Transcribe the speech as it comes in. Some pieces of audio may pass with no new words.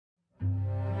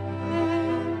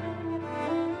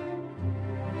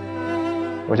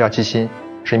我叫季新，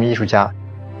是一名艺术家，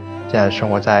现在生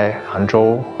活在杭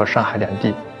州和上海两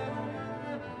地。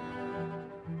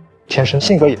天生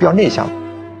性格也比较内向，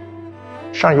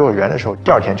上幼儿园的时候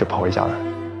第2天就跑回家了。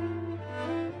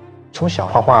从小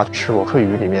画画是我课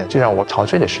余里面最让我陶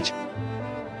醉的事情。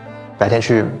白天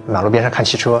去马路边上看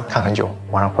汽车看很久，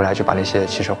晚上回来就把那些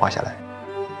汽车画下来。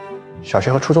小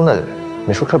学和初中的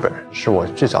美术课本是我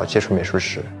最早接触美术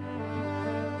史。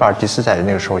巴尔蒂斯在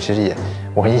那个时候其实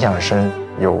我印象很深，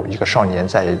有一个少年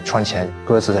在窗前，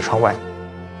鸽子在窗外。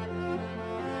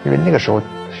因为那个时候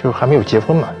就还没有结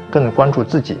婚嘛，更关注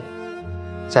自己，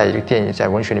在一个电影在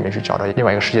文学里面去找到另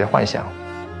外一个世界的幻想，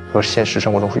和现实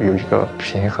生活中会有一个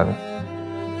平衡。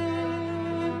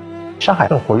上海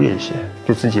更活跃一些，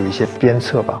对自己有一些鞭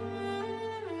策吧。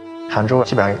杭州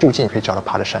基本上就近可以找到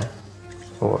爬的山。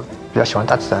我比较喜欢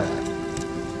大自然，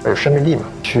有生命力嘛，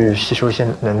去吸收一些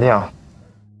能量。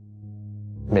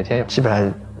每天基本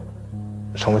上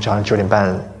从早上9点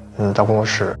半到工作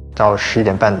室，到11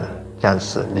点半这样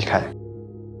子离开。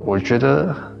我觉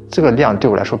得这个量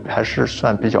对我来说还是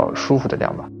算比较舒服的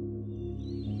量吧。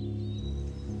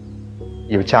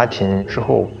有家庭之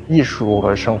后，艺术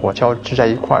和生活交织在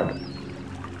一块儿的，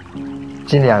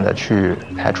尽量的去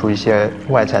排除一些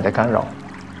外在的干扰，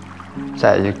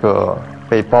在一个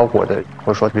被包裹的或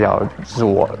者说比较自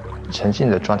我沉浸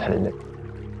的状态里面。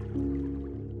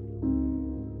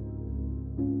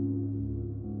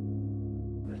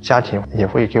家庭也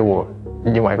会给我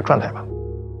另外一个状态吧。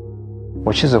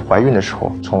我妻子怀孕的时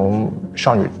候，从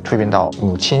少女蜕变到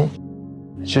母亲，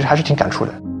其实还是挺感触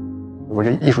的。我觉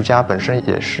得艺术家本身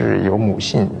也是有母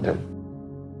性的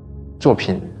作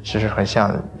品，其实很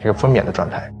像一个分娩的状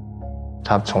态，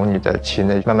它从你的体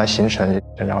内慢慢形成，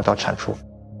然后到产出，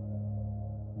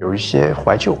有一些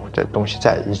怀旧的东西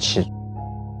在一起。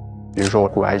比如说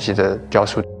古埃及的雕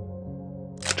塑、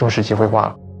中世纪绘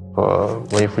画和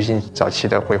文艺复兴早期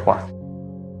的绘画，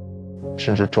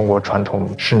甚至中国传统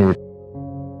仕女。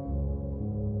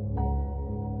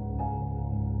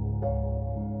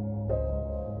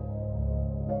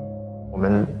我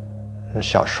们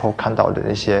小时候看到的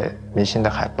那些明星的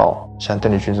海报，像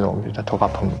邓丽君这种，比如她头发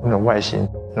蓬那种外形，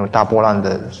那种大波浪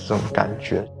的这种感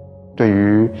觉，对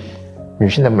于女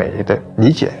性的美的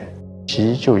理解，其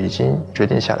实就已经决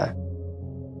定下来。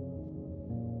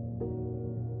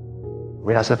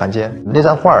维纳斯凡间那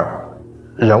张画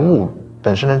人物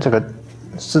本身的这个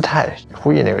姿态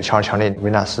呼应那个乔尔乔内维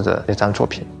纳斯的那张作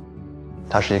品，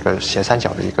它是一个斜三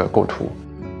角的一个构图，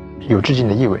有致敬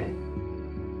的意味。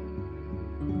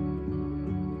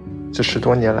这10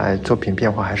多年来作品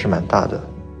变化还是蛮大的，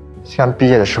像毕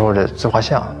业的时候的自画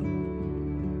像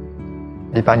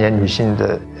，18年女性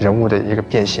的人物的一个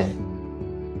变现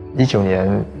，19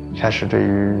年开始对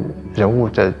于人物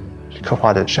的刻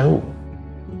画的深入。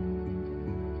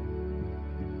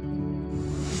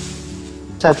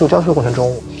在做雕塑的过程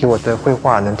中，给我的绘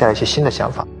画能带来一些新的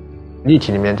想法。立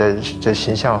体里面的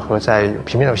形象和在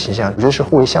平面的形象，我觉得是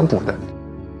互为相补的。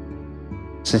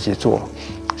自己做，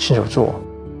亲手做，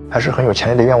还是很有强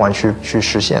烈的愿望去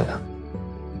实现的。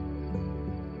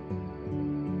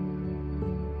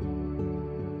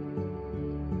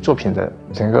作品的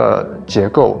整个结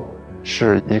构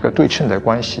是一个对称的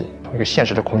关系，从一个现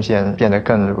实的空间变得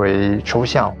更为抽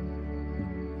象。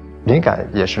灵感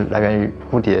也是来源于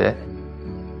蝴蝶。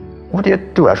蝴蝶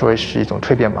对我来说是一种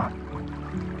蜕变吧。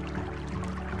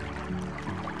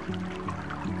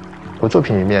我作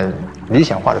品里面理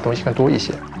想化的东西更多一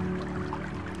些，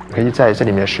可以在这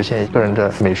里面实现个人的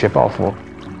美学抱负。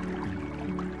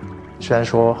虽然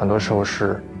说很多时候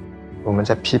是我们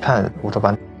在批判乌托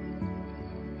邦，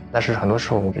但是很多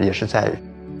时候也是在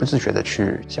不自觉的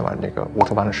去向往那个乌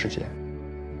托邦的世界。